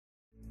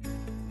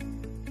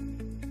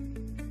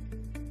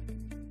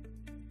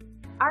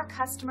Our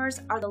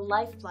customers are the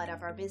lifeblood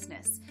of our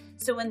business,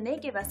 so when they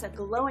give us a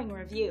glowing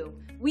review,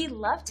 we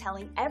love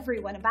telling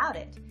everyone about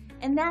it.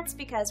 And that's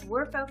because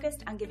we're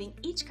focused on giving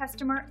each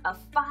customer a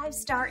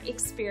 5-star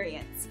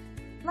experience.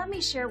 Let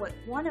me share what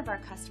one of our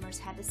customers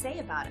had to say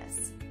about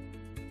us.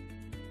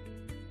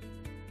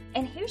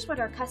 And here's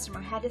what our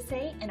customer had to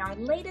say in our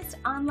latest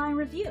online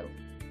review.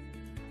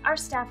 Our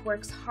staff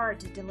works hard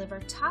to deliver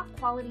top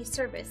quality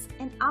service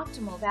and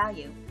optimal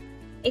value.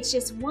 It's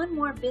just one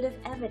more bit of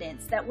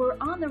evidence that we're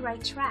on the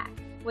right track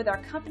with our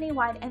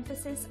company-wide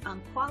emphasis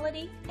on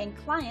quality and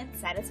client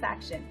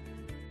satisfaction.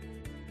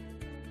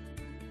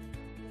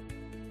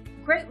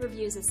 Great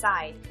reviews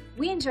aside,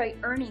 we enjoy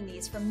earning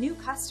these from new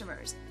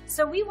customers,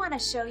 so we want to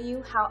show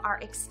you how our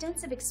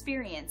extensive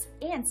experience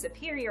and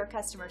superior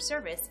customer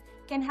service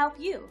can help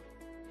you.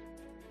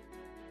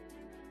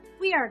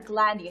 We are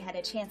glad you had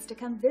a chance to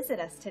come visit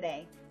us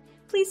today.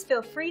 Please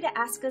feel free to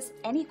ask us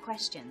any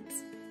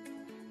questions.